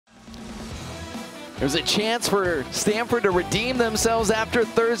There's a chance for Stanford to redeem themselves after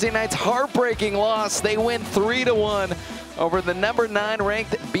Thursday night's heartbreaking loss. They win 3-1 over the number 9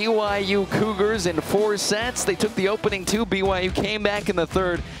 ranked BYU Cougars in 4 sets. They took the opening 2. BYU came back in the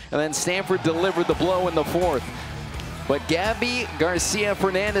 3rd, and then Stanford delivered the blow in the 4th. But Gabby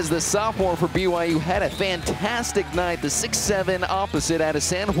Garcia-Fernandez, the sophomore for BYU, had a fantastic night. The 6'7" opposite out of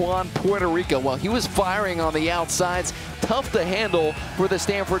San Juan, Puerto Rico. While he was firing on the outsides, tough to handle for the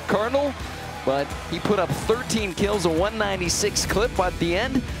Stanford Cardinal. But he put up 13 kills, a 196 clip at the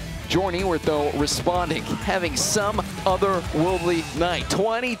end. Jordan Ewert, though, responding, having some otherworldly night.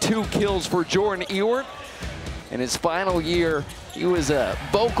 22 kills for Jordan Ewert. In his final year, he was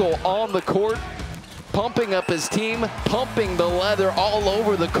vocal on the court, pumping up his team, pumping the leather all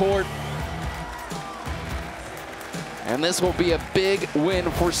over the court. And this will be a big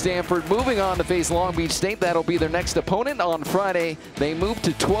win for Stanford. Moving on to face Long Beach State. That'll be their next opponent on Friday. They move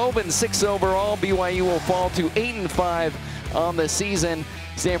to 12-6 overall. BYU will fall to 8-5 on the season.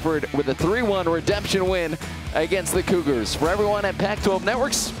 Stanford with a 3-1 redemption win against the Cougars. For everyone at Pac-12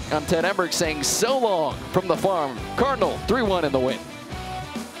 Networks, I'm Ted Emmerich saying so long from the farm. Cardinal 3-1 in the win.